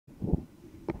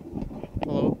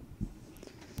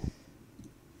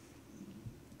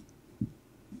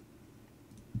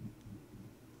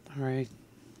Alright.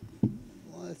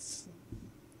 Let's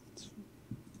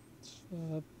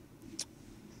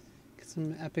get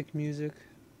some epic music.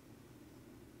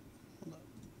 Hold up.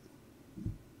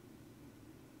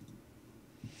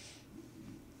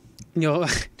 Yo,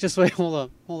 just wait, hold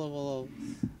up.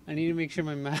 I need to make sure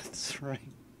my math's right.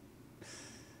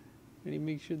 I need to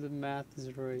make sure the math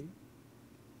is right.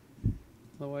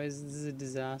 Otherwise, this is a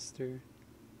disaster.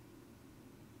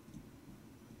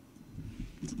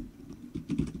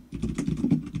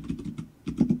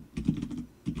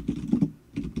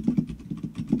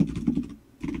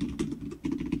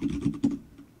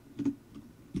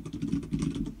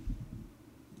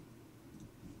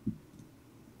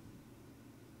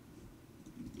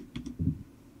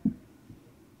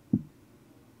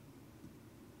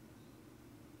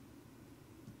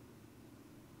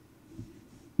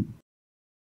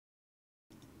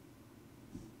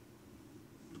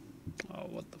 Oh,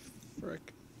 what the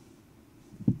frick.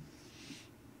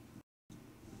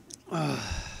 Well,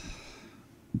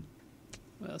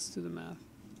 let's do the math.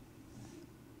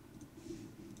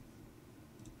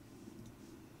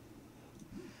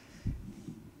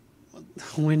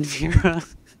 Wind Vera.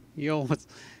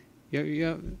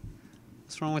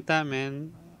 What's wrong with that,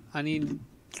 man? I need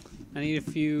a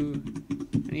few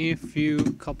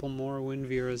couple more Wind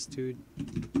Veras, dude.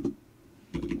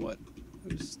 Wait, what?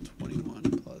 There's 21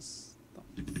 plus. Oh,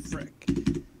 frick.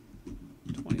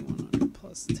 2100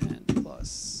 plus 10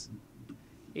 plus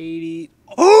 80.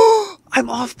 Oh! I'm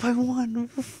off by one.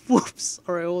 Whoops.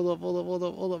 Alright,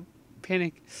 hold up.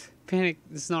 Panic. This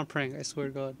is not a prank, I swear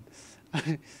to God.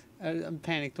 I'm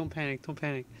panicked. Don't panic.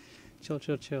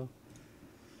 Chill.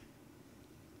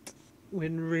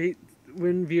 Wind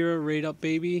Vera rate up,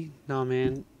 baby. Nah,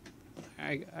 man.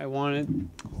 I want it.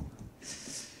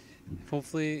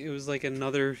 Hopefully it was like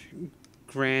another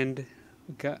grand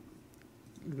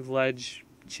ledge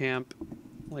champ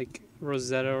like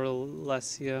Rosetta or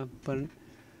Alessia, but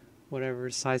whatever.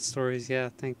 Side stories. Yeah,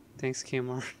 thanks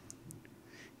KMR.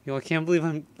 Yo, I can't believe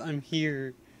I'm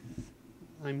here.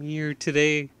 I'm here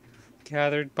today,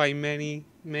 gathered by many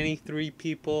 3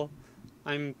 people.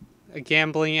 I'm a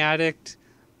gambling addict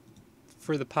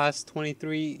for the past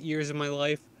 23 years of my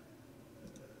life.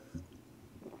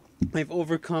 I've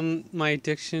overcome my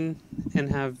addiction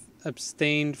and have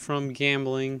abstained from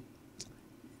gambling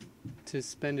to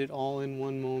spend it all in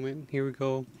one moment. Here we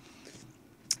go.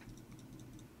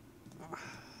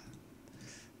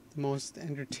 The most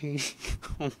entertaining.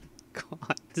 Oh my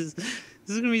God. This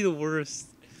is gonna be the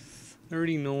worst. I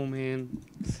already know, man.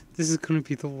 This is gonna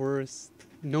be the worst.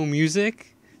 No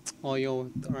music? Oh, yo.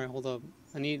 Alright, hold up.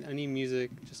 I need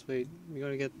music. Just wait. We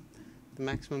gotta get the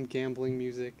maximum gambling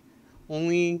music.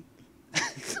 Only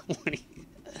 20.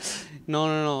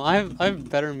 No. I have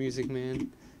better music,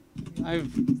 man. I have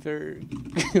better.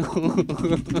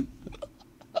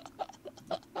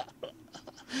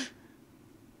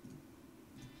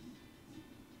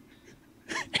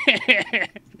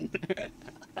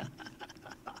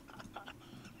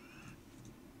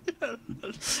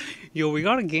 Yo, we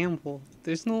gotta gamble.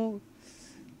 There's no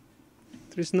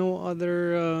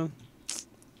other.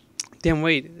 Damn,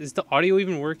 wait. Is the audio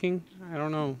even working? I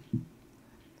don't know.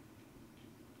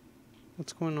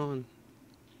 What's going on?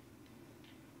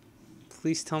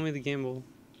 Please tell me the gamble.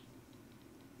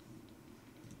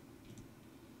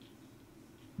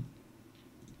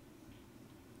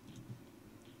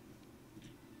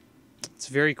 It's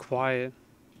very quiet.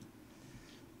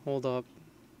 Hold up.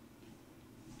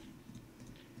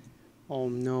 Oh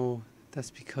no,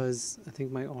 that's because I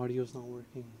think my audio's not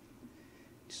working.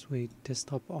 Just wait,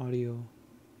 desktop audio.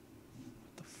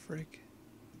 What the frick?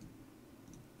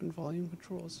 And volume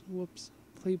controls. Whoops.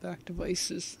 Playback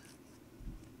devices.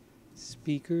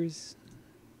 Speakers.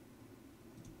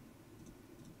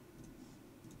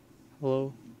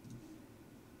 Hello?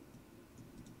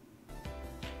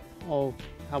 Oh,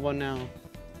 how about now?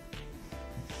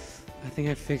 I think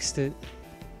I fixed it.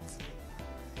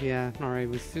 Yeah, alright,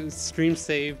 stream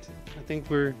saved. I think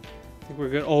we're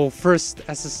good. Oh, first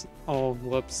SS. Oh,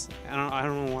 whoops. I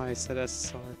don't know why I said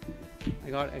SSR.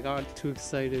 I got too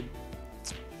excited.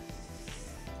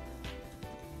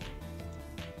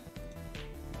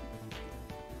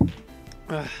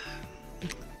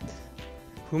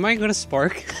 Who am I gonna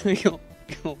spark? Yo,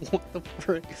 what the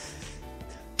frick?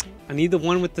 I need the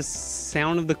one with the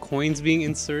sound of the coins being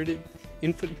inserted.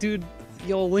 Input, dude.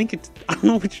 Yo, link it. I don't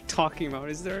know what you're talking about.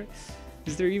 Is there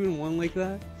even one like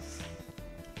that?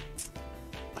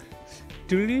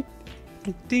 Ding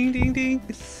ding ding.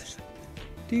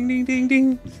 Ding ding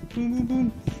ding. Boom boom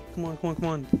boom. Come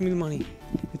on. Give me the money.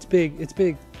 It's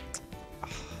big.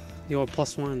 Yo,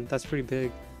 +1. That's pretty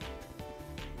big.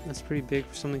 That's pretty big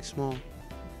for something small.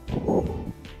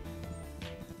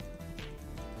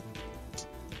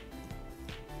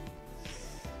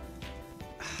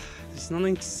 There's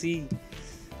nothing to see.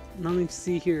 Nothing to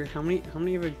see here. How many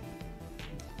have I...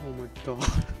 Oh my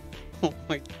god. Oh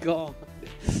my god.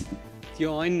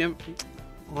 Yo, I never...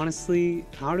 Honestly,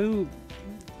 how do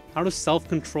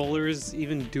self-controllers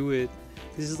even do it?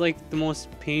 This is like the most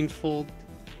painful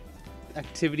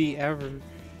activity ever.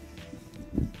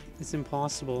 It's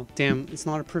impossible. Damn, it's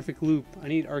not a perfect loop. I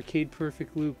need arcade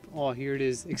perfect loop. Oh, here it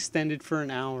is. Extended for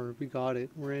an hour. We got it.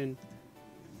 We're in.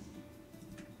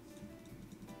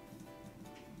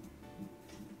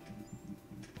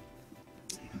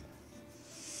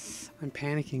 I'm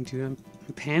panicking, dude. I'm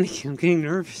panicking. I'm getting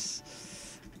nervous.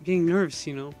 I'm getting nervous,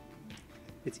 you know.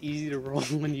 It's easy to roll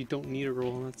when you don't need a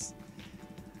roll.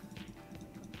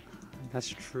 That's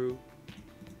true.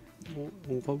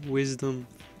 What wisdom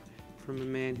from a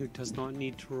man who does not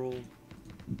need to roll.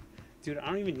 Dude, I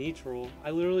don't even need to roll.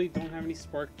 I literally don't have any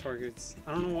spark targets.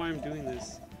 I don't know why I'm doing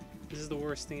this. This is the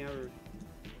worst thing ever.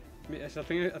 I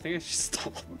think I should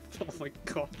stop. Oh my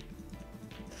god.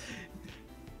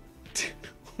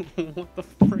 Dude, what the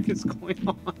frick is going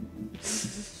on?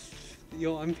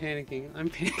 Yo, I'm panicking. I'm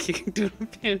panicking. Dude, I'm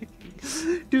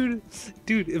panicking.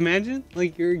 Dude, imagine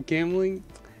like you're gambling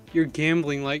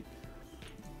like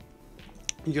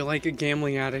you're like a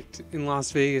gambling addict in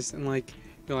Las Vegas, and like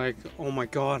you're like, oh my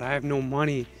god, I have no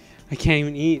money, I can't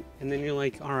even eat. And then you're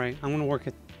like, all right, I'm gonna work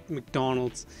at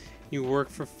McDonald's. You work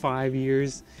for 5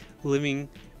 years, living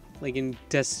like in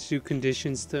destitute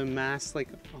conditions to amass like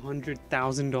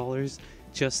 $100,000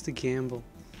 just to gamble.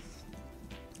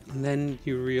 And then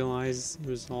you realize it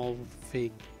was all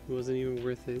fake. It wasn't even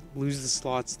worth it. Lose the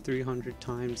slots 300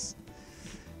 times.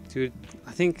 Dude,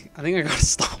 I think I gotta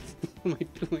stop. What am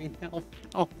I doing?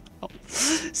 Help.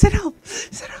 Sit help.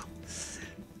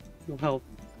 Yo,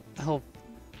 help.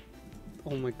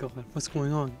 Oh my god, what's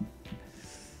going on?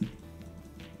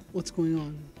 What's going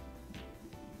on?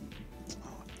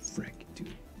 Oh, frick,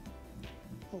 dude.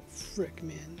 Oh, frick,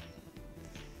 man.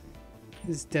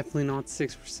 This is definitely not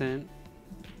 6%.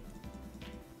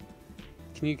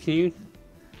 Can you?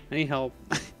 I need help.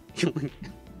 You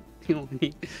don't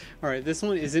need. Alright, this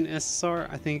one isn't SSR,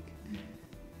 I think.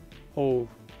 Oh.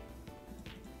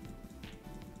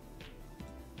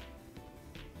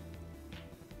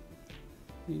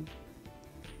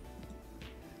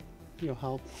 Yo,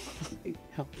 help.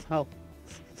 help.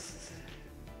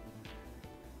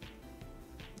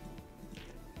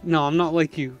 No, I'm not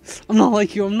like you. I'm not a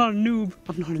noob.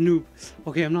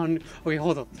 Okay, I'm not a noob. Okay,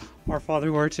 hold up. Our Father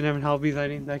who art in heaven, hallowed be thy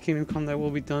name. Thy kingdom come, thy will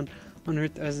be done on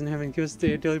earth as in heaven. Give us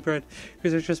today our daily bread.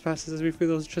 Forgive us our trespasses as we forgive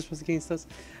those who trespass against us.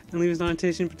 And leave us not in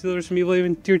temptation, but deliver us from evil.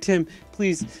 Even dear Tim,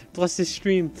 please bless this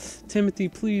stream. Timothy,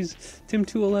 please. Tim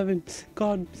 2:11.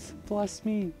 God bless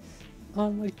me. Oh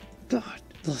my God,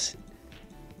 listen.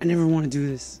 I never want to do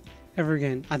this ever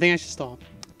again. I think I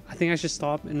should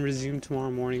stop and resume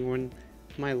tomorrow morning when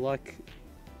my luck,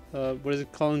 what is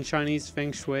it called in Chinese?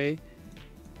 Feng Shui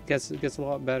gets a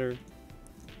lot better.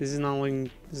 This is not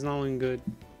looking good.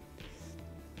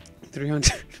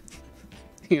 300.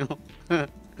 You know,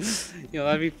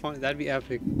 that'd be fun. That'd be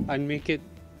epic. I'd make it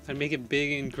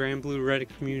big in Grand Blue Reddit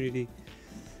community.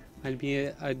 I'd be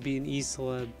an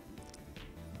e-celeb,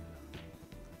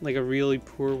 like a really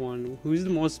poor one. Who's the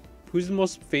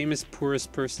most famous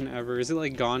poorest person ever? Is it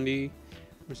like Gandhi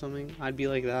or something? I'd be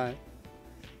like that.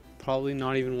 Probably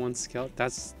not even one scout.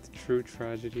 That's the true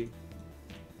tragedy.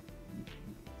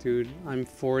 Dude, I'm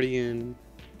 40 and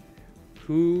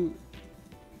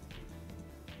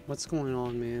what's going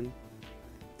on, man?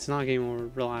 It's not game over.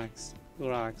 Relax.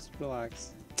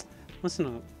 Listen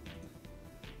up.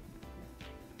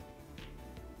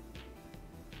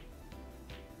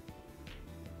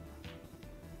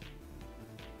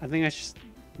 I think I should.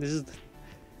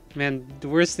 Man, the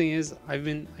worst thing is I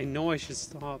know I should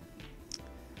stop,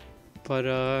 but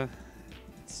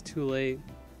it's too late.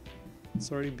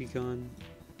 It's already begun.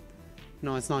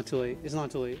 No, it's not too late.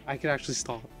 I could actually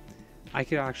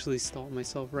stop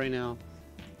myself right now.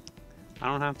 I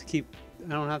don't have to keep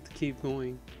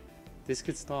going. This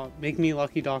could stop. Make me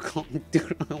lucky.com.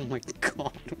 Dude, oh my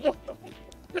god. What the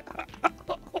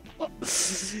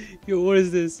Yo, what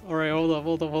is this? Alright, hold up.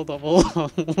 What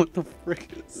the frick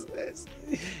is this?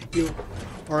 Yo.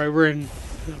 Alright, we're in.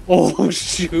 Oh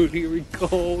shoot, here we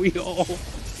go. Yo.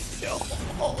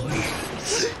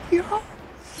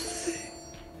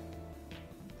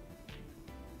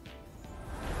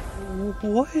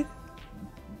 What?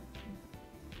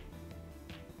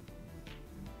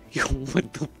 Yo,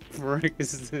 what the frick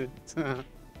is this?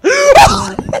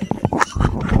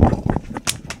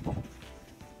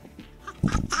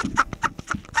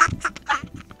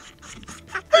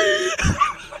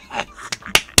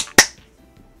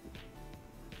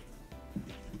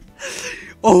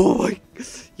 Oh my,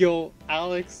 yo,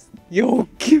 Alex, yo,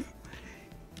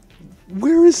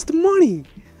 where is the money?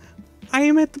 I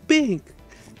am at the bank.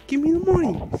 Give me the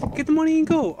money. Get the money and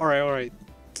go. All right.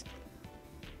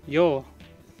 Yo,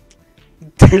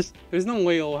 there's no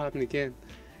way it'll happen again.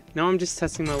 Now I'm just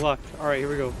testing my luck. All right, here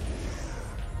we go.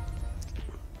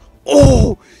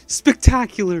 Oh,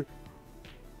 spectacular.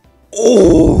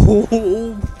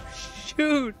 Oh,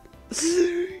 shoot.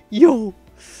 Yo,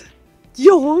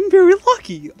 I'm very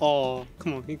lucky. Oh,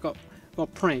 come on, he got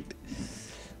pranked.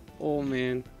 Oh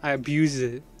man, I abused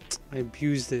it.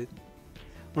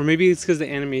 Or maybe it's because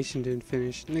the animation didn't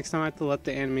finish. Next time I have to let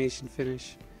the animation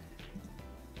finish.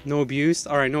 No abuse?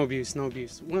 Alright, no abuse.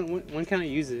 When can I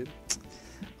use it?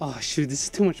 Oh shoot, this is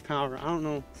too much power. I don't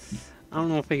know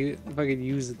if I could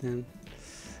use it then.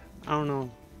 I don't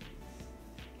know.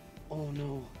 Oh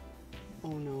no.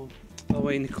 Oh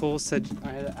wait, Nicole said I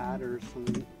had to add her or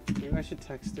something. Maybe I should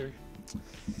text her.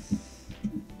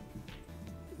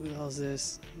 Who the hell is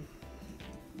this?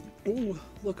 Ooh,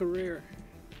 look, a rare.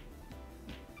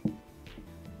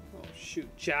 Oh shoot,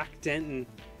 Jack Denton.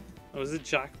 Oh, is it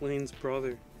Jack Lane's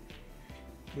brother?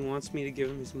 He wants me to give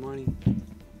him his money.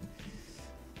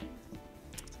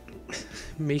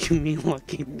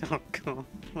 MakingMeLucky.com.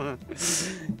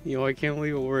 Yo, I can't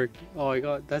believe it worked. Oh, I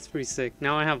got, that's pretty sick.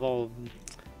 Now I have all of them.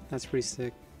 That's pretty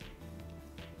sick.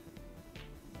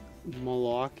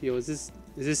 Moloch. Yo, is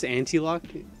this anti-lock?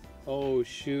 Oh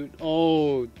shoot.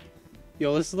 Oh,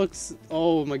 yo, this looks.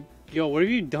 Oh my. Yo, what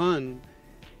have you done?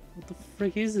 What the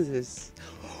frick is this?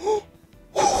 Yo,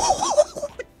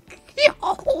 what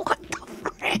the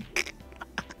frick?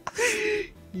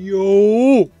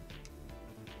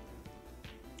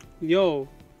 Yo,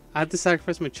 I have to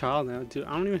sacrifice my child now, dude.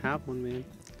 I don't even have one, man.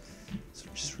 So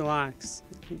just relax.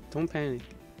 Don't panic.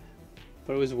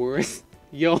 But it was worth.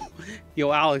 Yo,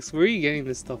 Alex, where are you getting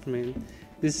this stuff, man?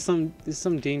 This is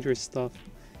some dangerous stuff.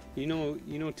 You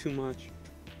know too much.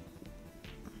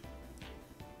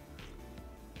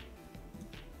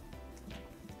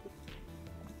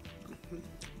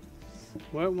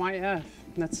 What? Why F?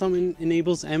 That summon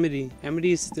enables Amity.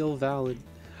 Amity is still valid.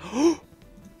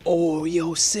 Oh,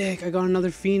 yo, sick! I got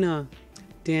another Fina.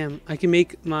 Damn, I can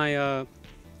make my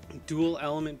dual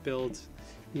element build.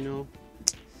 You know,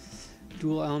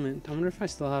 dual element. I wonder if I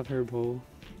still have her bow.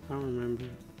 I don't remember.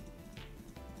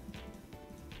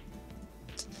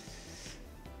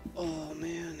 Oh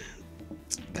man,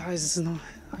 guys, this is not.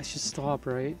 I should stop,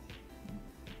 right?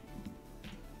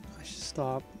 I should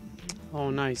stop. Oh,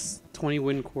 nice. 20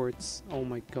 wind quartz. Oh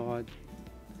my god,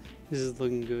 this is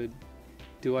looking good.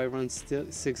 Do I run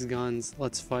 6 guns?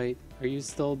 Let's fight. Are you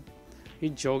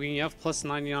joking? You have plus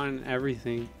 99 on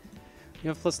everything. You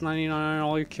have plus 99 on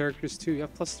all your characters too. You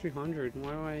have plus 300.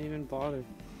 Why do I even bother?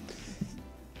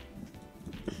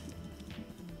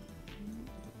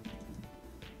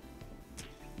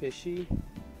 Fishy?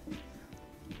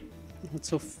 What's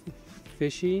so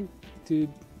fishy?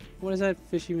 Dude, what does that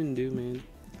fish even do, man?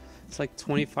 It's like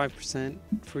 25%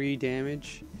 free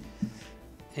damage.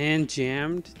 And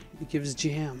jammed. It gives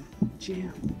jam.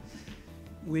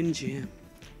 Wind jam.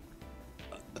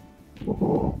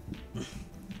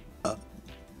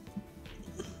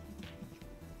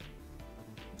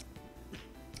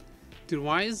 Dude,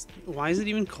 why is it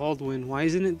even called wind? Why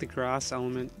isn't it the grass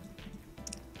element?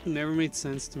 It never made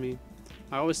sense to me.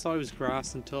 I always thought it was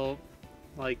grass until,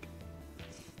 like,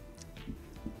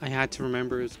 I had to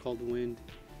remember it was called wind.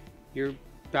 Your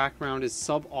background is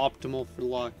suboptimal for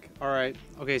luck. Alright,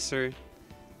 okay, sir.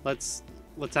 Let's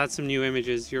add some new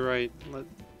images. You're right.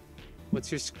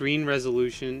 What's your screen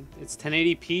resolution? It's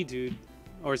 1080p, dude.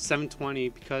 Or 720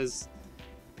 because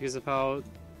of how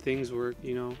things work,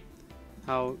 you know.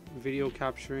 How video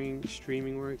capturing,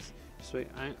 streaming works. Just wait,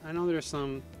 I know there are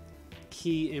some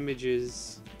key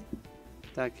images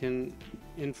that can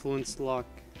influence luck.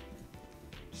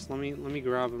 Just let me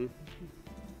grab them.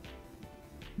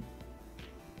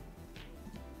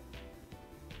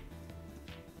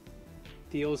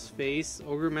 Theo's face,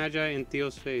 Ogre Magi and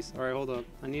Theo's face. Alright, hold up.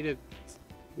 We need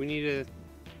to...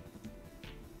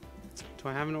 Do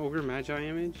I have an Ogre Magi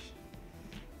image?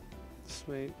 Just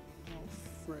wait. Oh,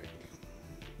 frick.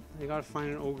 I gotta find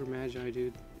an Ogre Magi,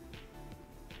 dude.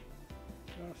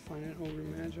 Gotta find an Ogre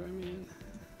Magi, man.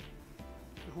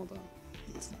 Hold up.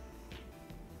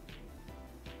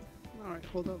 Alright,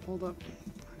 hold up.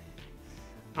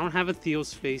 I don't have a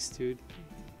Theo's face, dude.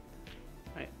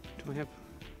 Do I have...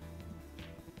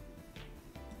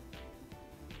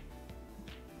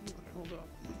 Hold up.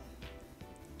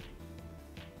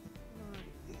 Alright.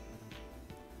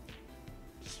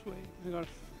 Just wait. I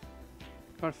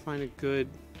gotta find a good...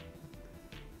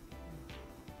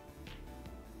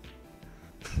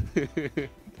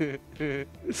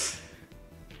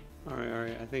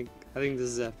 Alright. I think this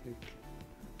is epic.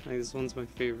 I think this one's my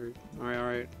favorite.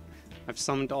 Alright. I've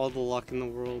summoned all the luck in the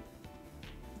world.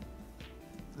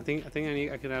 I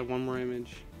could add one more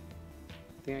image.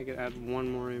 I think I could add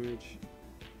one more image.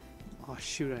 Oh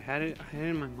shoot, I had it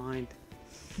in my mind.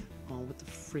 Oh, what the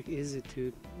frick is it,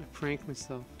 dude? I pranked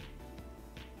myself.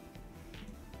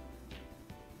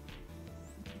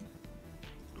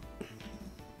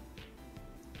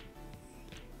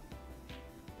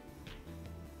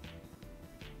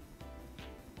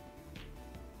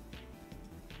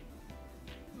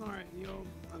 Alright, yo,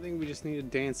 I think we just need a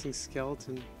dancing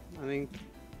skeleton. I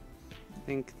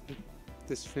think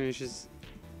this finishes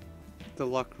the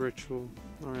luck ritual.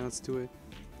 Alright, let's do it.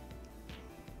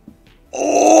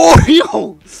 Oh,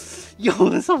 yo,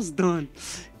 this house done.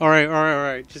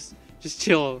 Alright, just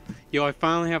chill. Yo, I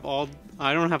finally have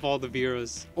I don't have all the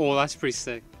Veras. Oh, that's pretty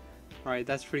sick. Alright,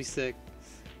 that's pretty sick.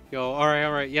 Yo,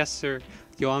 alright, yes sir.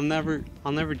 Yo, I'll never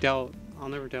doubt.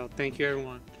 Thank you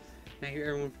everyone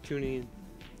for tuning in.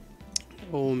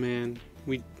 Oh man,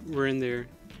 we're in there.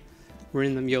 We're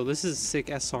in them. Yo, this is a sick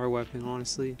SR weapon,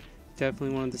 honestly.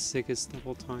 Definitely one of the sickest of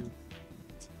all time.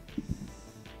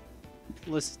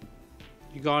 Listen,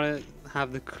 you gotta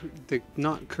have the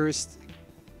not cursed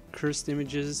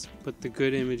images, but the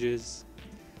good images.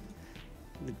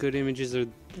 The good images are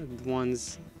the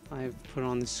ones I've put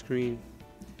on the screen.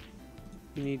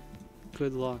 You need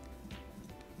good luck.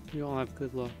 We all have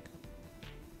good luck.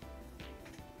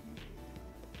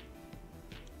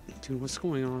 Dude, what's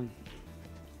going on?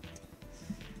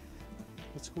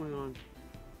 What's going on?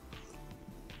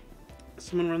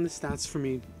 Someone run the stats for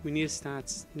me. We need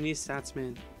stats. We need stats,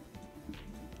 man.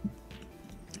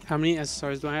 How many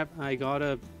SSRs do I have? I got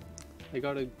a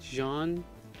John.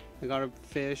 I got a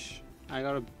Fish. I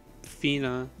got a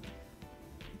Fina.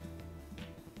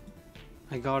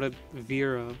 I got a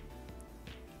Vera.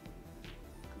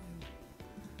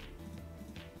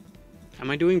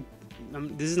 Am I doing...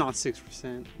 this is not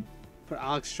 6%. Put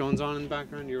Alex Jones on in the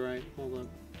background. You're right. Hold up.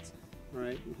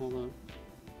 Alright, hold on.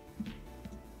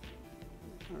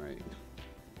 Alright.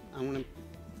 I'm gonna...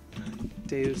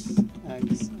 Deus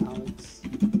Ex Alex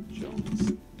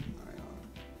Jones. Alright,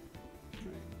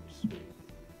 just wait.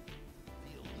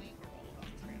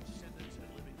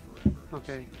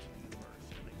 Okay.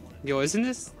 Yo, isn't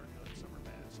this...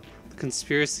 the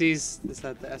conspiracies? Is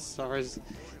that the SSRs?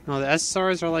 No, the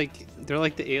SSRs are like... they're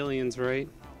like the aliens, right?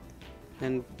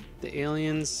 And the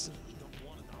aliens...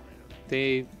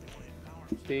 yeah,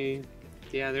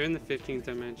 they're in the 15th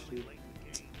dimension.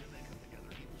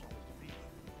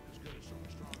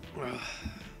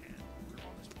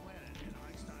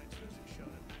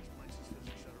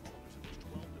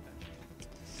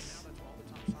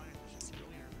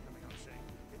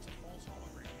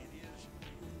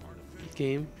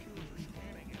 Game.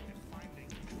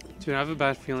 Dude, I have a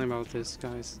bad feeling about this,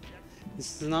 guys.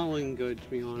 This is not looking good, to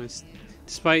be honest.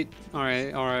 Despite,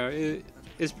 alright,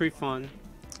 it's pretty fun.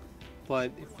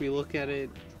 But if we look at it,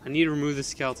 I need to remove the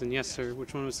skeleton. Yes, sir.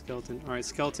 Which one was skeleton? Alright,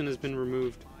 skeleton has been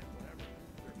removed.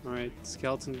 Alright,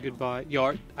 skeleton, goodbye.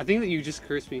 Yo, I think that you just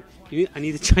cursed me. I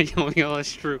need to try yelling. Yo,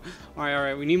 that's true.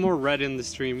 Alright, we need more red in the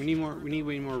stream. We need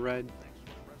way more red.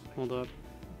 Hold up.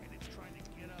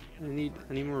 I need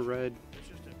more red.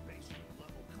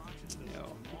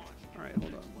 Yo. Alright,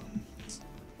 hold up.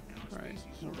 Alright,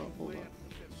 hold up.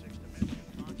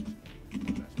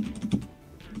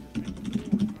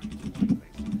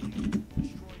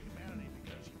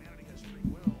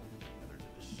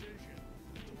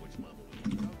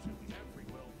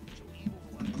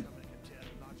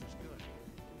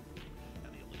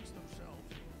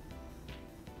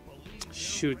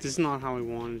 Shoot, this is not how I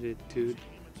wanted it, dude.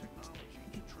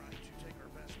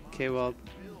 Okay, well,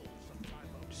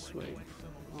 just wait.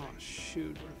 Oh,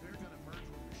 shoot.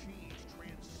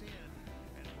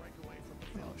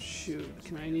 Oh, shoot.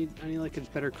 I need like a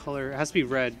better color. It has to be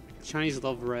red. Chinese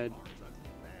love red.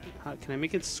 Can I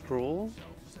make it scroll?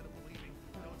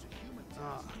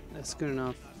 Ah, that's good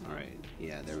enough. Alright,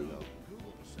 yeah, there we go.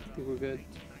 I think we're good.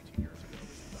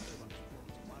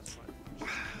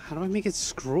 How do I make it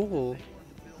scroll?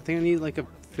 I think I need like a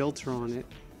filter on it.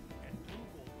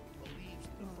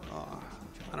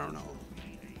 I don't know.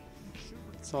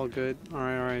 It's all good.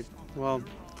 Alright. Well,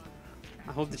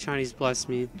 I hope the Chinese bless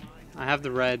me. I have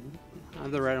the red. I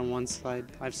have the red on one side.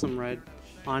 I have some red.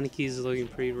 Aniki's looking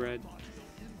pretty red.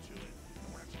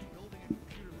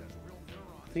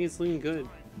 I think it's looking good.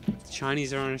 The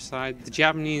Chinese are on our side. The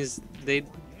Japanese, they're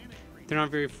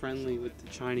not very friendly with the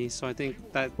Chinese, so I think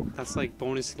that's like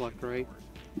bonus luck, right?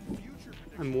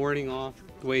 I'm warding off.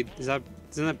 Wait, isn't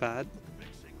that bad?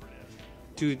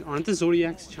 Dude, aren't the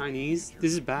Zodiacs Chinese?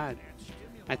 This is bad.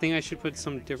 I think I should put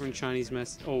some different Chinese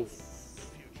mess. Oh.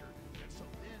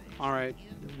 Alright.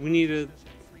 We need to...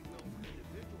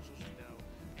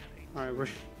 Alright, we're...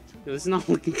 Yo, this is not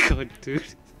looking good, dude.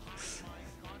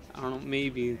 I don't know,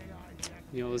 maybe.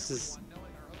 You know, this is...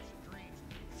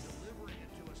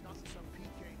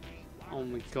 Oh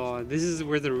my god. This is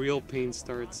where the real pain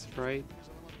starts, right?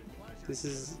 This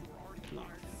is... Oh,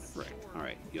 frick.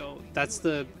 Alright, yo. That's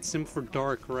the sim for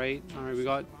dark, right? Alright, we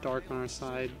got dark on our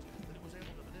side.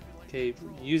 Okay,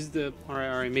 use the...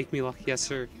 Alright, make me lucky. Yes,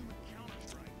 sir.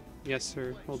 Yes,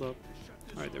 sir. Hold up.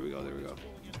 Alright, there we go, there we go.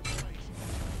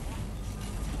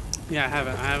 Yeah, I have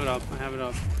it up. I have it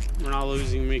up. We're not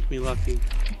losing, make me lucky.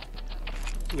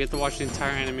 We have to watch the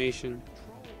entire animation.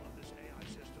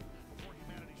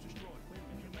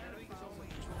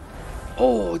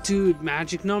 Oh, dude,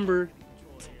 magic number.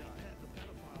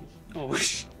 Oh,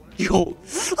 yo.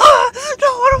 Ah, no,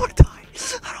 I don't want to die.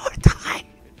 I don't want to die.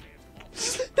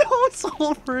 No, it's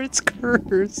over. It's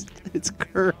cursed. It's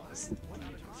cursed.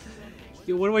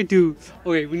 Yo, what do I do?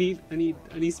 Okay, I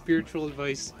need spiritual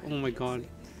advice. Oh my god.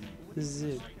 This is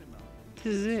it.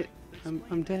 This is it.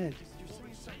 I'm dead.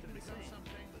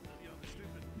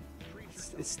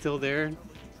 It's still there.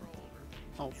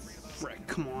 Oh, frick,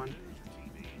 come on.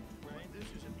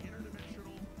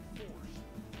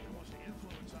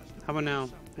 How about now?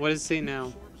 What does it say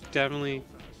now? Definitely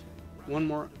one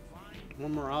more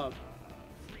up.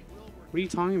 What are you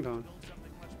talking about?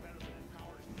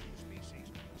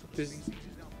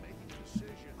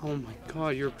 Oh my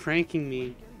god, you're pranking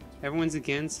me. Everyone's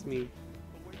against me.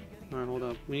 Alright, hold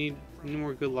up. We need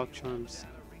more good luck charms.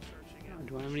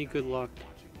 Do I have any good luck?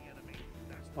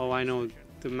 Oh, I know.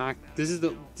 This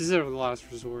is our last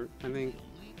resort. I think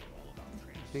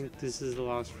this is the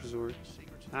last resort.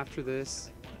 After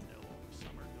this,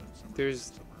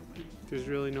 there's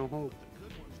really no hope.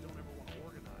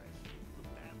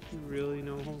 Really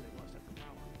no hope.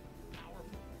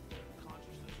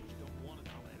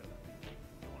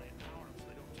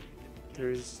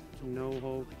 There's no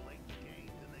hope.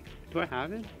 Do I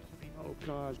have it? Oh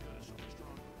god.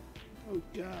 Oh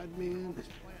god, man.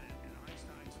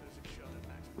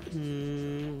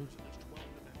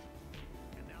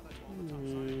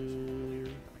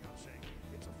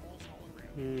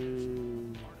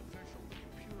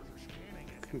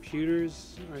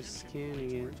 Computers are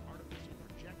scanning it.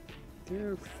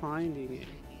 They're finding it.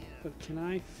 But can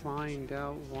I find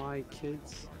out why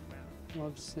kids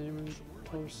love cinnamon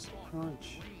toast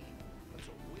crunch?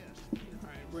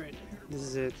 Alright, right. This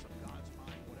is it.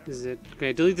 This is it.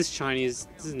 Okay, delete this Chinese.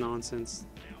 This is nonsense.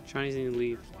 Chinese need to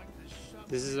leave.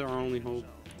 This is our only hope.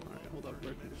 Alright, hold up.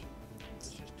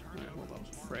 Alright, hold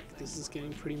up. Frick, this is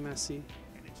getting pretty messy.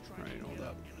 Alright, hold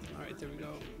up. Alright, there we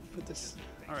go. Put this.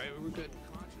 Alright, we're good.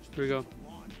 Here we go.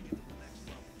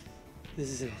 This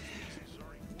is it.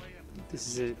 This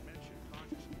is it.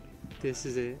 This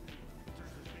is it.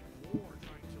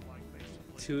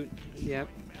 Toot. Yep.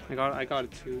 I got a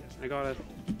toot. I got a...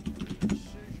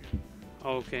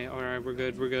 Oh, okay, alright, we're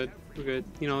good.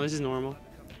 You know, this is normal.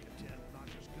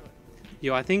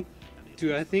 Yo, I think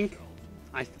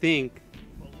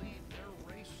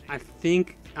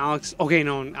Alex... Okay,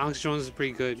 no, Alex Jones is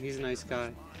pretty good. He's a nice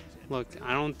guy. Look,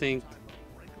 I don't think...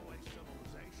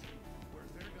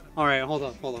 Alright, hold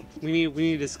up. We need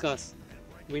to discuss.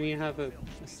 We need to have an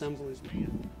assembly.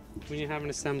 We need to have an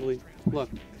assembly. Look,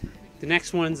 the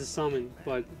next one's a summon,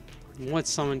 but what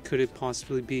summon could it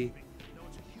possibly be?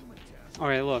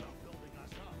 Alright, look.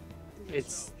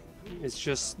 It's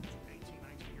just...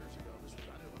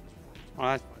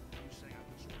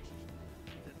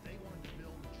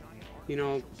 You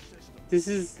know, this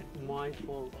is my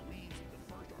fault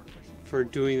for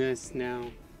doing this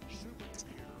now.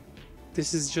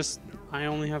 This is just... I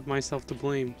only have myself to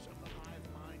blame.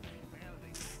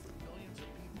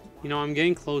 You know, I'm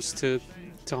getting close to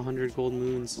 100 gold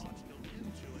moons.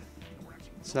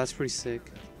 So that's pretty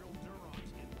sick.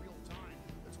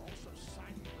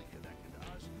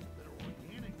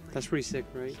 That's pretty sick,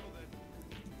 right?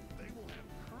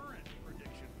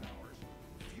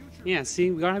 Yeah,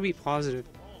 see, we gotta be positive.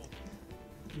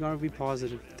 We gotta be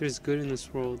positive. There's good in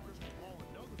this world.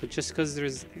 But just because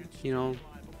there's, you know...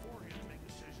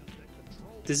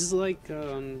 This is like,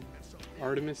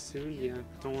 Artemis soon? Yeah,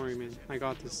 don't worry, man. I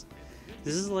got this.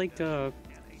 This is like,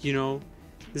 you know...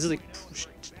 This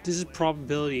is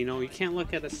probability, you know? You can't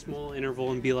look at a small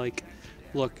interval and be like,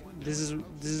 look, this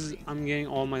is, I'm getting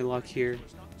all my luck here.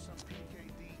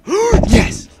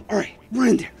 Yes! Alright, we're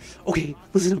in there. Okay,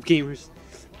 listen up, gamers.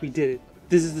 We did it.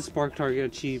 This is the spark target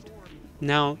achieved.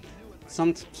 Now,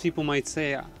 some people might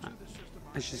say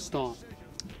I should stop.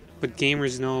 but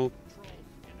gamers know,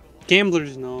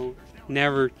 gamblers know,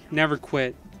 never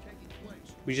quit.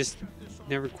 We just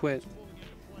never quit.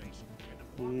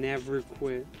 Never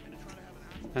quit.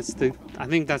 I think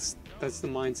that's the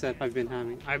mindset I've been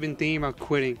having. I've been thinking about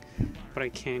quitting, but I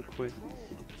can't quit.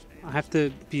 I have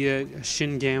to be a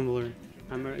shin gambler.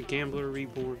 I'm a gambler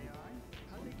reborn.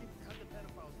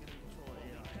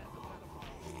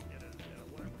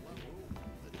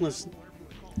 Listen.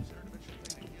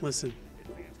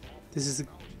 This is a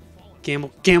gamble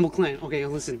clan. Okay,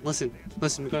 listen. We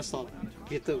gotta stop.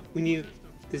 We need.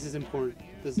 This is important.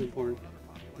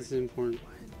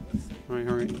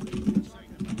 Alright.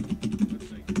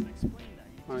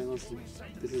 Alright, listen.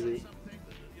 This is it.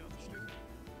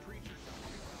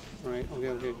 Alright,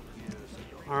 okay.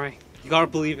 Alright, you gotta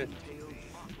believe it.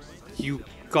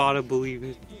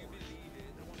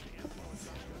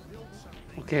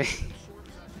 Okay,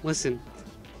 listen.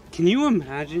 Can you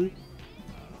imagine?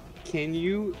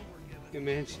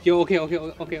 Yo, okay, you're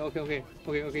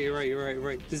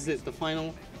right. This is it, the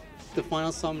final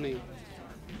summoning.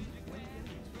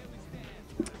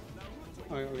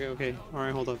 Okay.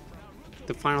 Alright, hold up.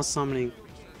 The final summoning.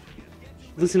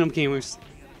 Listen up, gamers.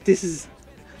 This is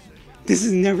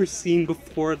never seen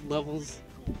before levels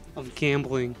of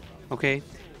gambling, okay?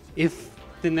 If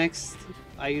the next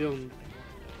item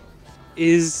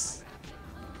it's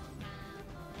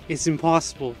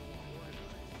impossible.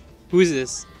 Who is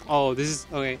this? Oh, this is,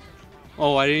 okay.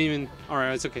 Oh, I didn't even,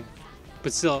 alright, it's okay.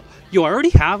 But still, yo, I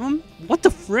already have him? What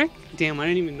the frick? Damn, I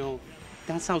didn't even know.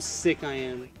 That's how sick I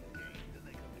am.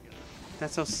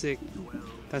 That's how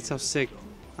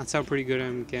pretty good I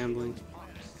am at gambling.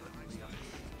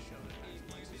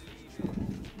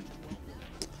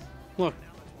 Look,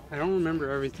 I don't remember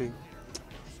everything.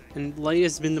 And light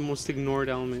has been the most ignored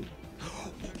element.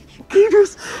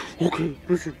 Gamers! Okay,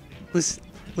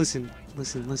 listen.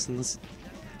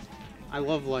 I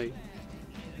love light.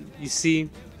 You see?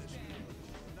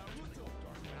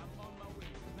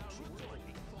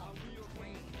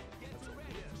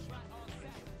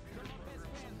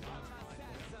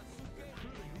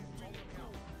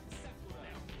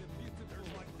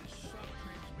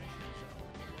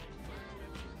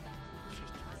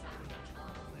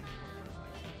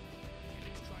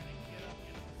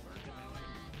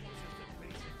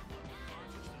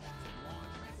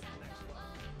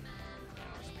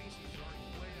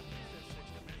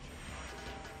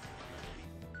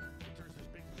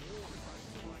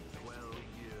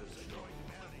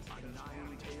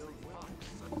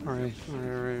 Alright.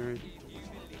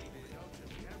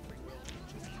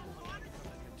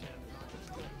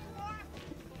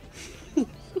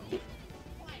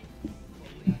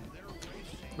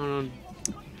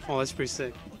 Oh, that's pretty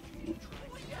sick.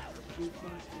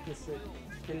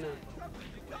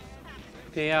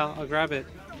 Okay, yeah, I'll grab it.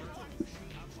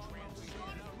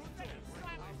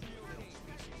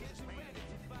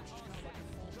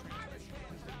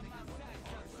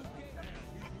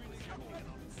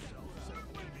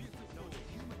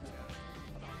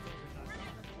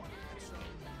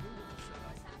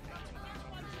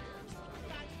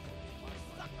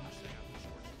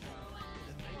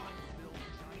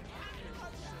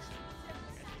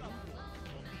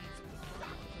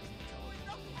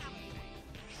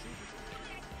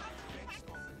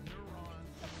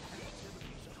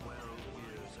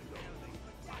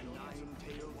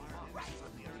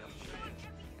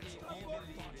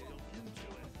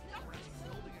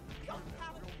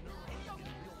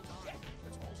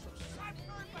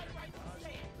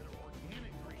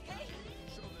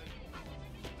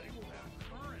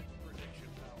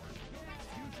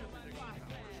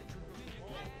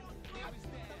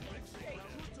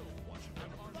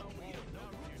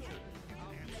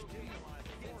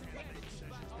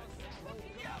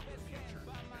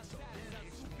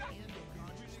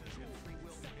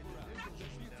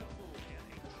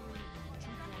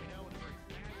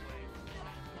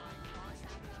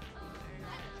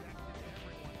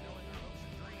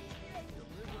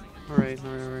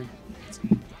 Alright.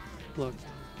 Look.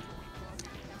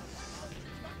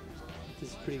 This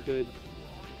is pretty good.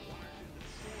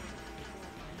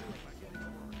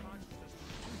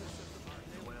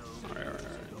 Alright.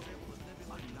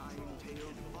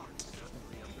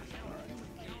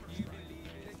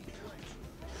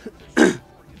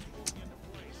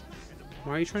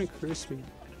 Why are you trying to curse me?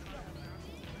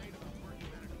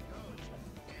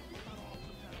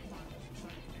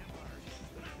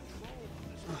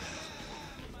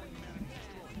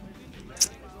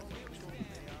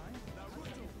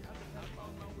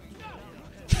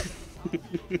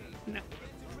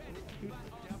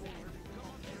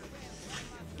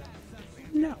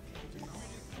 No.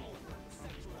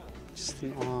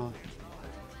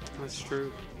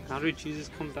 did Jesus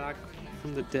come back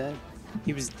from the dead?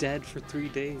 He was dead for 3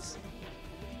 days.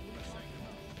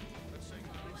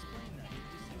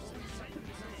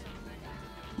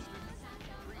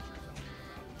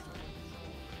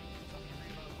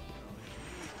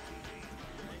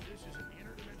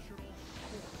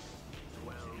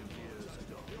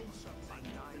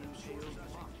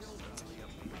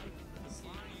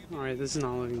 Alright, this is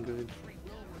not looking good.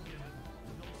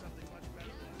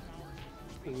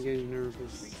 I'm getting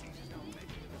nervous.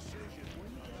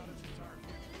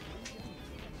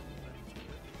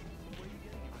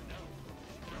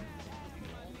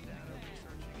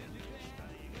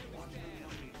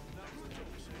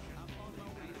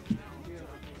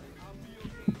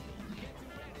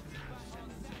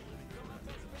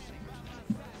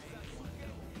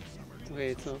 Okay,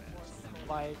 it's up.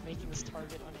 By making this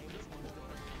target unable to move.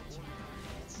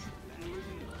 It's very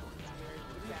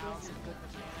good balance and good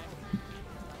mechanic.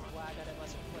 I'm glad that it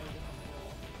lets me play it in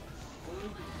the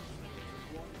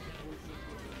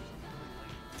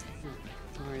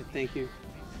middle. Alright, thank you.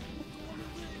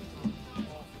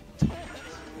 You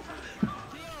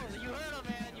heard him,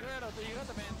 man. You heard him. You heard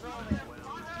the man throw him.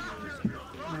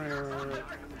 Alright.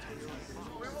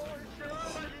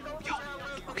 Yo,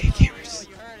 okay, cameras.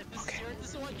 You heard it. This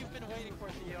is what you've been waiting for,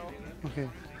 Theo. Okay.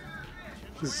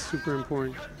 This is super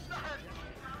important.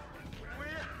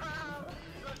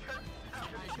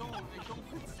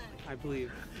 I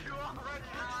believe.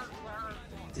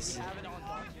 This is it.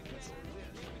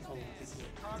 Oh, this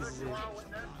is it.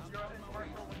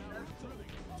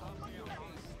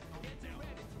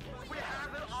 We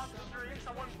have it on stream.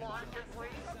 Someone block it,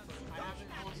 please. I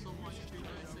haven't also watched you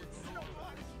guys.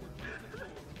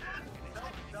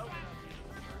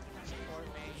 Support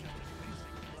me.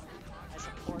 I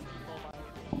support people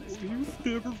like You've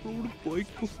never rode a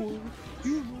bike before.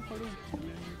 You don't know how to.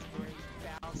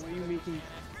 Why are you making?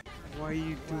 Why are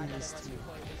you doing this to me?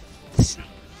 Listen.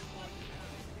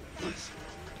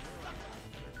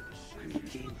 I'm a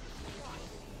game.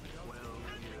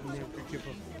 Never give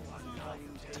up.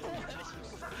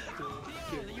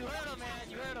 You heard him, man.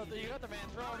 You heard him. You heard the man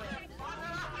throw him.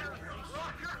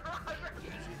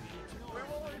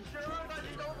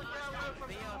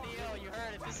 Neo, you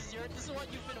heard it. This is what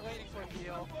you've been waiting for,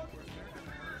 Neo.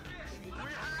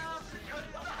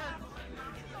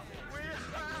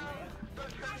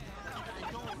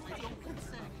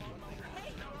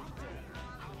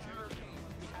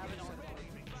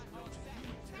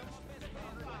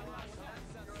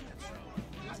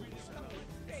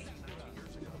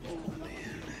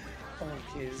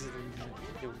 Okay, this is the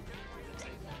doing.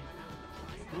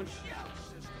 How much?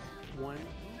 One.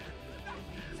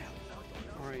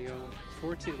 Alright, yo.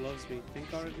 Forte loves me. Thank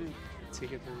God I didn't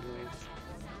take it from away.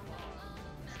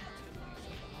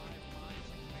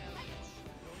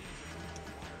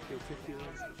 Okay, 50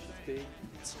 left. It's big.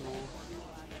 It's small.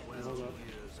 Hold up.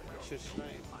 Should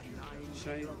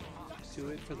I do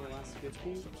it for the last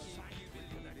 50?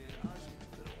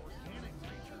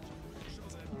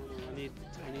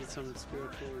 I need some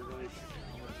spiritual advice.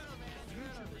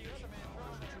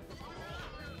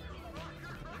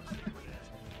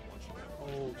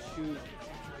 Oh shoot.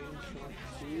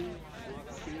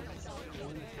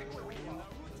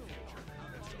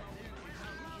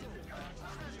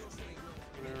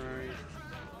 Alright.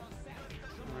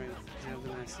 Alright, I have the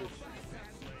message.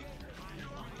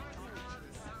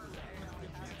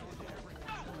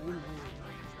 Oh no.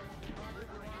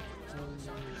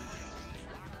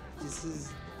 This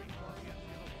is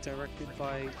directed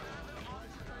by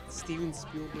Steven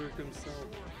Spielberg himself.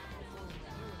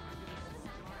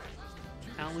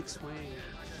 Alex Wang.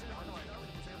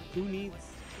 Who needs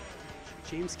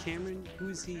James Cameron? Who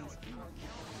is he?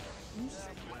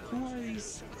 Who are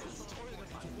these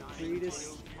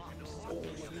greatest? Oh,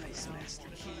 nice Master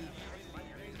Key.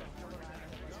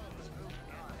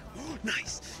 Oh,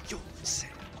 nice. Yo,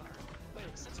 sick.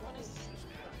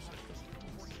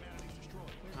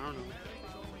 I don't know.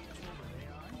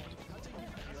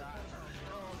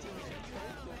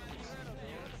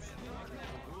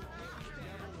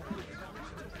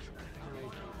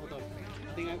 Alright, hold up.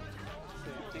 I think I have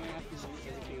to use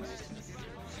everything else.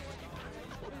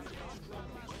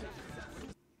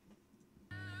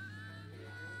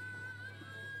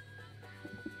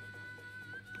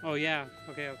 Oh yeah,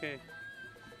 okay.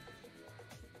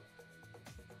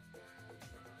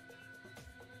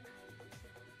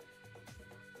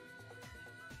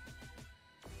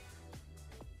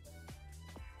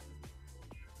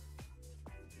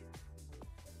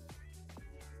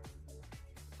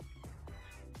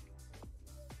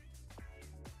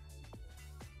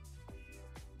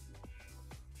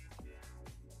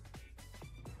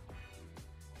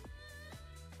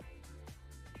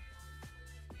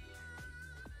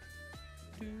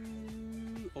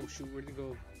 Oh shoot, where'd it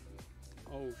go?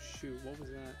 Oh shoot, what was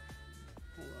that?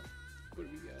 Hold up. What do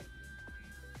we got?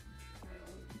 I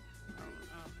don't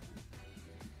know.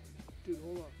 Dude,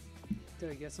 hold up.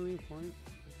 Did I get something important?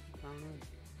 I don't know.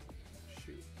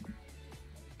 Shoot.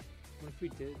 What if we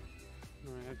did?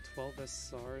 No, I have 12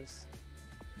 SSRs.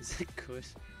 Is that good?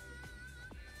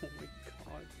 Oh my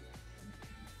god.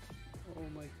 Oh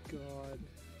my god.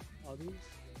 Others?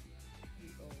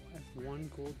 Oh, I have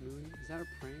 1 gold moon. Is that a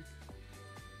prank?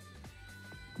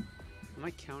 Am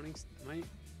I counting? I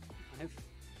have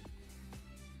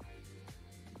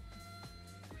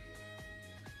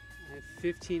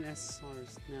 15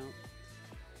 SSRs now.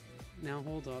 Now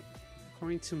hold up.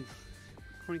 According to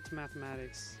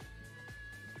mathematics.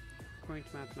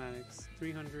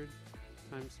 300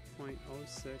 times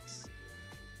 0.06.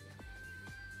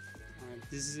 Alright,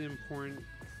 this is important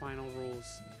final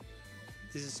rolls.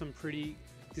 This is some pretty.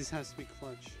 This has to be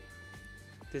clutch.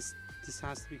 This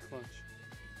has to be clutch.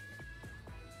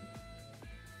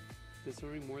 That's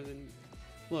already more than.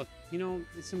 Look, you know,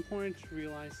 it's important to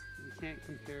realize we can't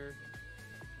compare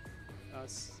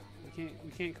us.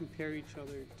 We can't compare each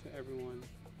other to everyone,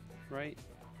 right?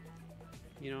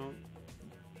 You know,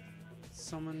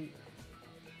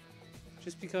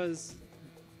 just because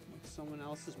someone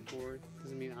else is poor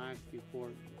doesn't mean I have to be poor.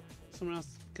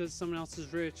 Because someone else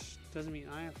is rich doesn't mean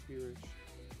I have to be rich.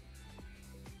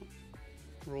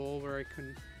 Roll where I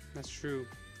couldn't. That's true.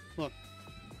 Look,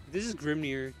 this is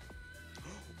Grimnir.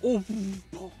 Oh,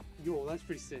 yo, that's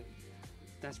pretty sick.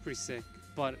 That's pretty sick.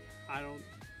 But I don't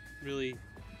really.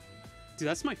 Dude,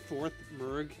 that's my 4th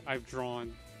Merg I've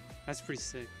drawn. That's pretty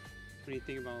sick when you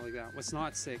think about it like that. What's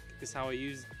not sick is how I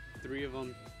used 3 of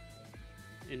them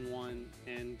in one,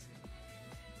 and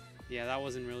yeah, that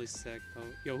wasn't really sick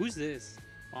though. Yo, who's this?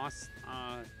 Boss.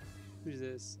 Who's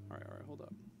this? All right, hold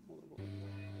up. All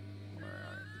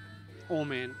right. Oh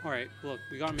man. All right, look,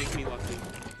 we gotta make me lucky.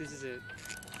 This is it.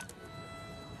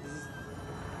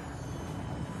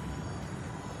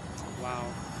 Wow,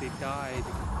 they died.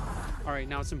 All right,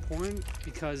 now it's important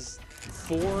because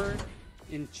 4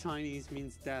 in Chinese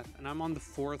means death, and I'm on the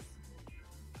 4th.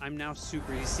 I'm now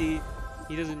super. You see,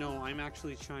 he doesn't know I'm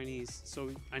actually Chinese,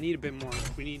 so I need a bit more.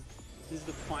 This is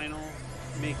the final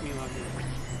make me lucky.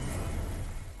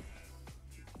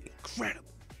 Incredible.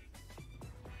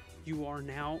 You are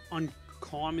now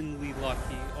uncommonly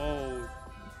lucky. Oh,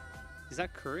 is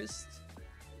that cursed?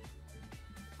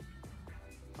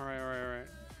 All right.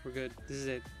 We're good. This is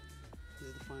it. This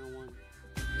is the final one.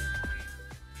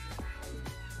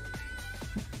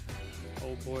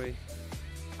 Oh boy.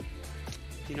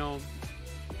 You know,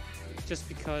 just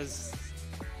because.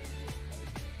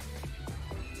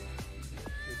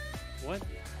 What?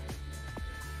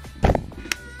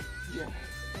 Yeah,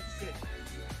 that's it.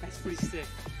 That's pretty sick.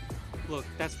 Look,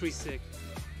 that's pretty sick.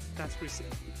 That's pretty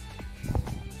sick.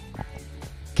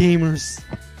 Gamers,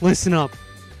 listen up.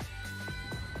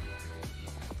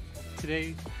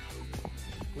 Today,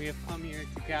 we have come here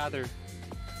to gather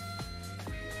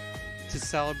to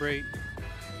celebrate,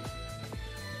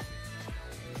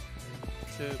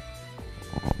 to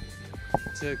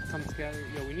come together.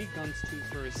 Yo, we need guns too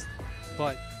first,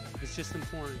 but it's just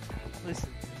important.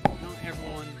 Listen, not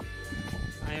everyone.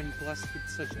 I am blessed with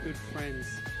such good friends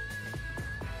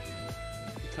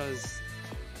because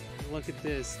look at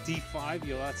this D5.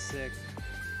 Yo, that's sick.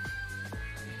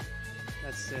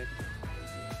 That's sick.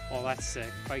 Oh, that's sick.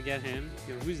 If I get him,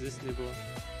 yo, who's this nibble?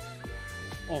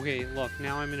 Okay, look,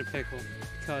 now I'm in a pickle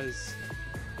because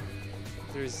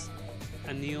there's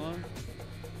Anila,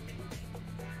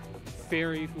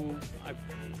 Fairy, who I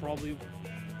probably.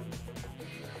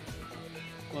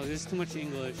 Well, there's too much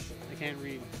English. I can't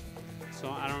read, so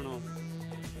I don't know.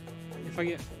 If I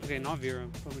get not Vera,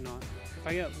 probably not. If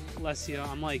I get Lesia,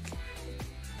 I'm like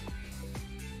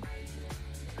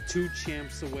 2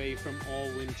 champs away from all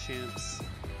win champs.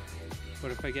 But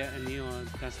if I get Anila,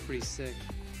 that's pretty sick.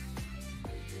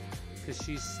 Because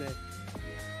she's sick.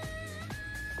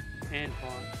 And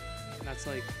hot. That's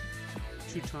like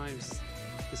 2 times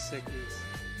the sickness.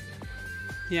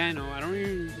 Yeah, I know. I don't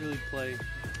even really play.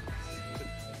 But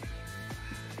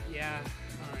yeah.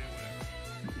 Alright,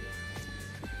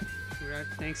 whatever.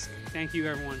 Thank you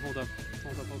everyone. Hold up. For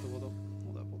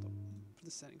the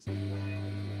settings. Shit.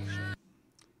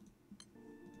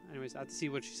 Anyways, I have to see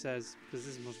what she says, because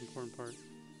this is the most important part.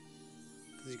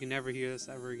 Because you can never hear this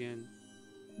ever again.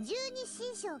 Dead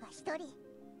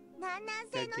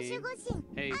game.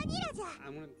 Hey,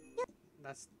 I'm gonna.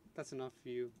 That's enough for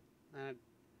you. How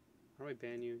do I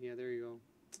ban you? Yeah, there you go.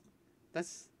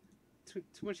 That's too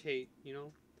much hate, you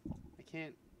know? I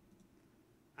can't.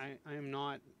 I am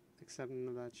not accepting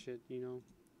of that shit, you know?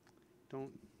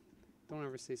 Don't. Don't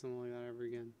ever say something like that ever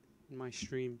again in my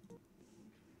stream.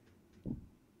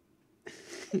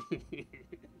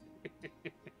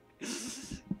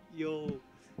 Yo,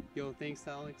 thanks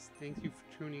Alex. Thank you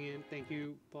for tuning in. Thank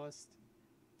you, Bust.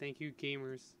 Thank you,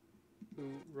 gamers who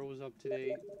rose up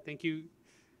today. Thank you.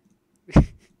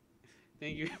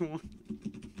 Thank you, everyone.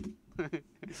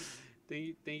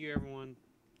 thank you, everyone.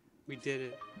 We did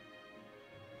it.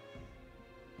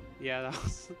 Yeah, that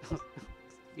was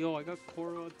yo, I got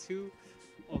Korra too.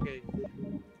 Okay,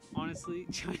 honestly,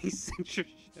 Chinese censorship.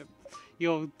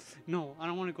 Yo, no, I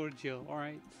don't want to go to jail. All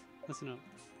right, listen up.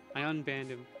 I unbanned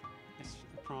him.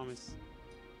 I promise.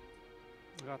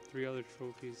 I got 3 other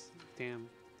trophies. Damn,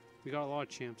 we got a lot of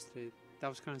champs today. That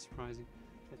was kind of surprising.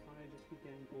 I thought I'd just be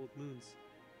getting gold moons.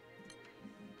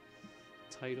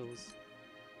 Titles.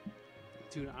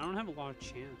 Dude, I don't have a lot of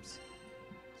champs.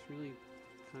 It's really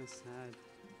kind of sad.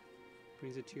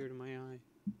 Brings a tear to my eye.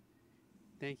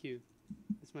 Thank you.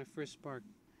 It's my first spark.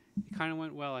 It kind of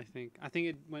went well, I think. I think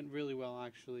it went really well,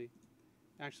 actually.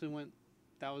 Actually went.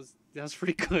 That was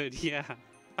pretty good. Yeah,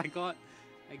 I got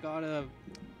a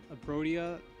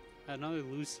Brodia, another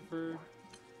Lucifer.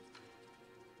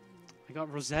 I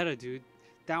got Rosetta, dude.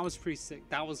 That was pretty sick.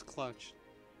 That was clutch.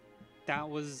 That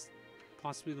was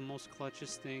possibly the most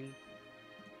clutchest thing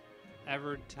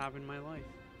ever to happen in my life.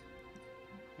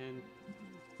 And,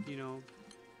 you know,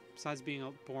 besides being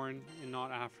born in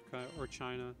not Africa or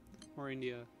China or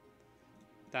India,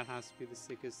 that has to be the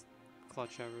sickest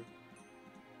clutch ever.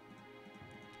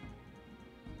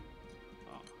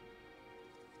 Oh,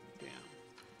 damn.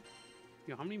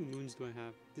 Yo, how many moons do I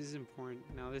have? This is important.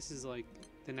 Now, this is like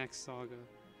the next saga.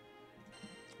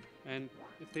 And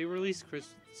if they release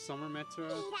Summer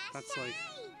Meteora, that's like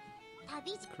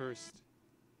cursed.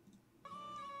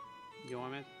 Yo,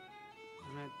 I'm at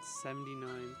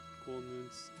 79 gold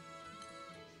moons.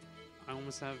 I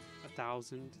almost have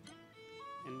 1,000,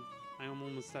 and I'm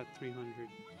almost at 300.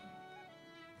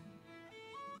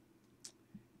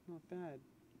 Not bad.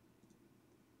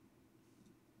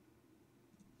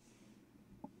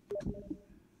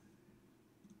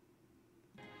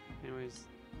 Anyways,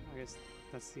 I guess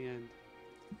that's the end.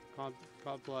 God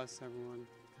bless everyone.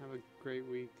 Have a great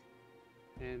week,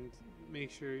 and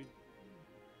make sure, you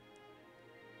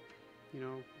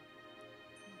know,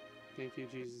 thank you,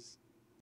 Jesus.